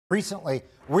Recently,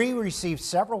 we received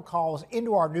several calls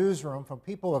into our newsroom from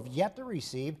people who have yet to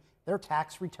receive their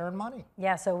tax return money.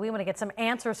 Yeah, so we want to get some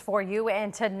answers for you.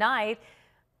 And tonight,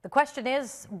 the question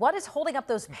is, what is holding up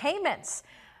those payments?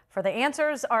 For the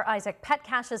answers, our Isaac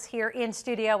Petcash is here in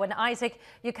studio. And Isaac,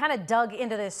 you kind of dug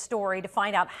into this story to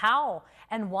find out how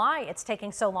and why it's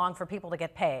taking so long for people to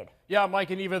get paid. Yeah, Mike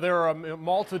and Eva, there are a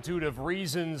multitude of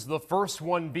reasons. The first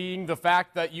one being the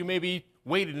fact that you maybe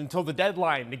waited until the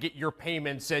deadline to get your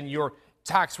payments and your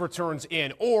tax returns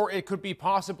in, or it could be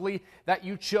possibly that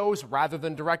you chose, rather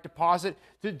than direct deposit,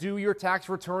 to do your tax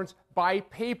returns by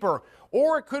paper,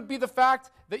 or it could be the fact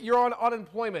that you're on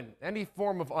unemployment, any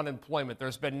form of unemployment.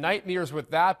 There's been night and years with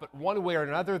that, but one way or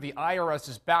another, the IRS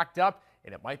is backed up,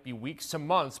 and it might be weeks to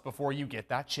months before you get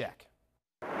that check.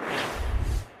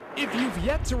 If you've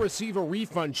yet to receive a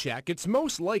refund check, it's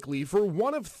most likely for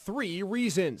one of three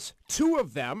reasons. Two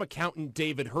of them, accountant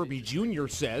David Herbie Jr.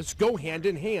 says, go hand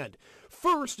in hand.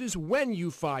 First is when you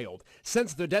filed.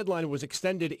 Since the deadline was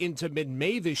extended into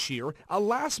mid-May this year, a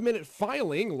last-minute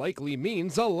filing likely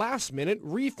means a last-minute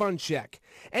refund check.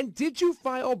 And did you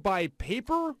file by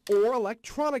paper or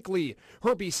electronically?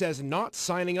 Herbie says not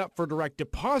signing up for direct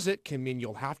deposit can mean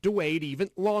you'll have to wait even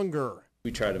longer.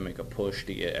 We try to make a push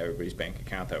to get everybody's bank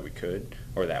account that we could,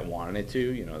 or that wanted to.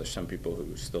 You know, there's some people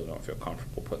who still don't feel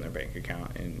comfortable putting their bank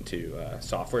account into a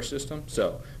software system,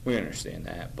 so we understand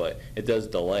that, but it does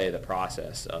delay the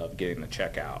process of getting the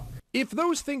check out. If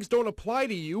those things don't apply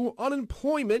to you,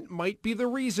 unemployment might be the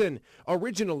reason.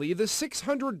 Originally, the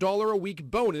 $600 a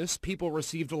week bonus people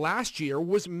received last year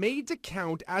was made to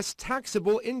count as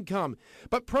taxable income.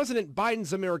 But President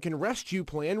Biden's American Rescue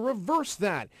Plan reversed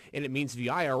that, and it means the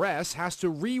IRS has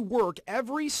to rework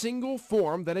every single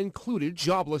form that included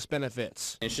jobless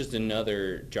benefits. It's just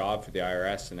another job for the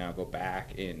IRS to now go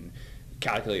back and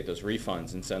calculate those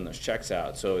refunds and send those checks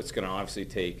out. So it's going to obviously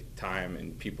take time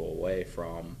and people away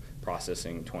from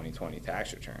processing 2020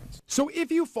 tax returns. So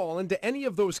if you fall into any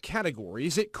of those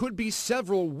categories, it could be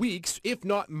several weeks, if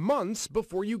not months,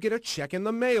 before you get a check in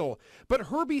the mail. But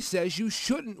Herbie says you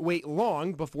shouldn't wait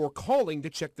long before calling to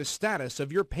check the status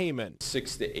of your payment.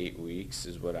 6 to 8 weeks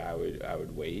is what I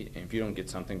would wait. And if you don't get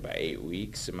something by 8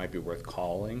 weeks, it might be worth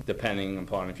calling, depending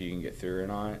upon if you can get through or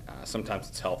not. Sometimes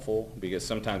it's helpful because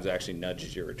sometimes it actually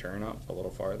nudges your return up a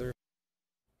little farther.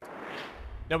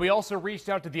 Now, we also reached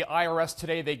out to the IRS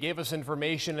today. They gave us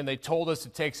information and they told us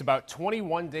it takes about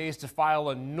 21 days to file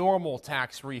a normal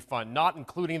tax refund, not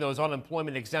including those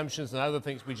unemployment exemptions and other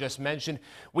things we just mentioned.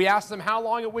 We asked them how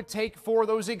long it would take for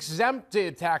those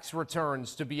exempted tax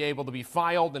returns to be able to be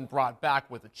filed and brought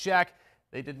back with a check.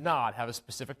 They did not have a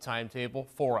specific timetable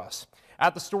for us.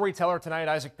 At the Storyteller tonight,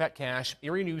 Isaac Petcash,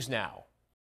 Erie News Now.